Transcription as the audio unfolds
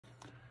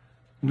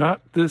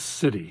Not this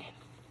city.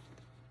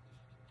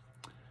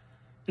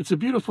 It's a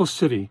beautiful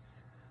city,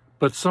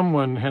 but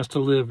someone has to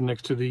live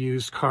next to the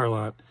used car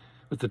lot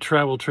with the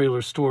travel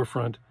trailer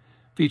storefront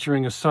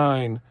featuring a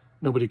sign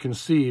nobody can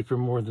see from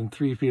more than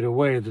 3 feet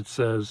away that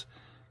says,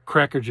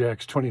 Cracker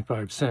Jacks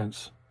 25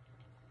 cents.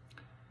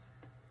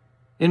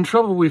 In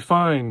trouble we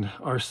find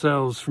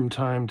ourselves from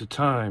time to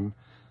time,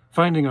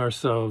 finding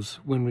ourselves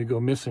when we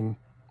go missing.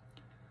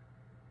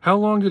 How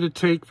long did it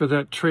take for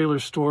that trailer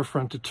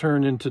storefront to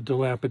turn into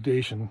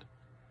dilapidation?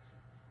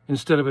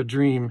 Instead of a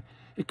dream,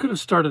 it could have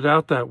started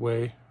out that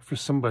way for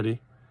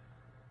somebody.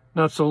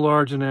 Not so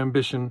large an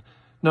ambition,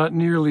 not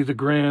nearly the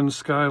grand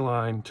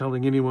skyline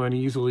telling anyone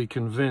easily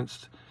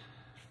convinced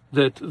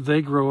that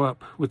they grow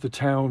up with the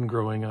town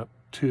growing up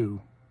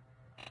too.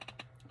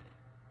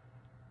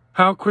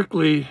 How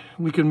quickly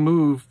we can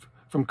move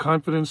from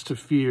confidence to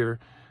fear,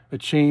 a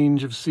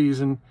change of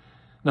season,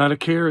 not a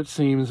care it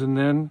seems, and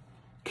then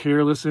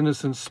careless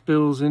innocence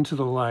spills into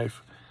the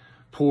life,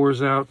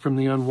 pours out from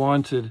the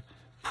unwanted,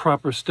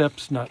 proper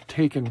steps not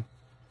taken.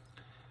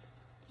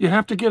 You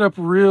have to get up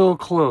real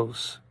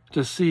close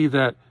to see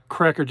that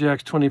Cracker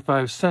Jacks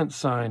 25 cent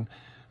sign,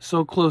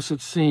 so close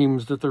it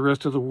seems that the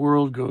rest of the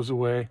world goes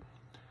away,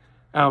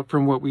 out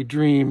from what we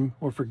dream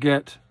or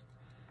forget.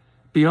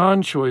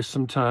 Beyond choice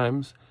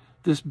sometimes,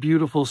 this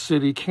beautiful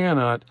city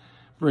cannot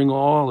bring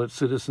all its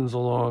citizens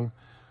along,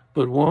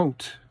 but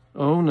won't,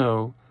 oh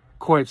no,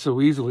 quite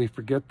so easily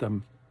forget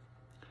them.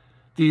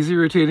 These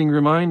irritating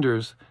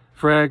reminders,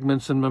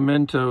 fragments and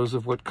mementos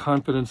of what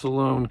confidence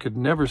alone could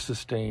never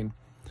sustain,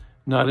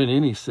 not in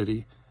any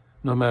city,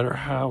 no matter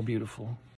how beautiful.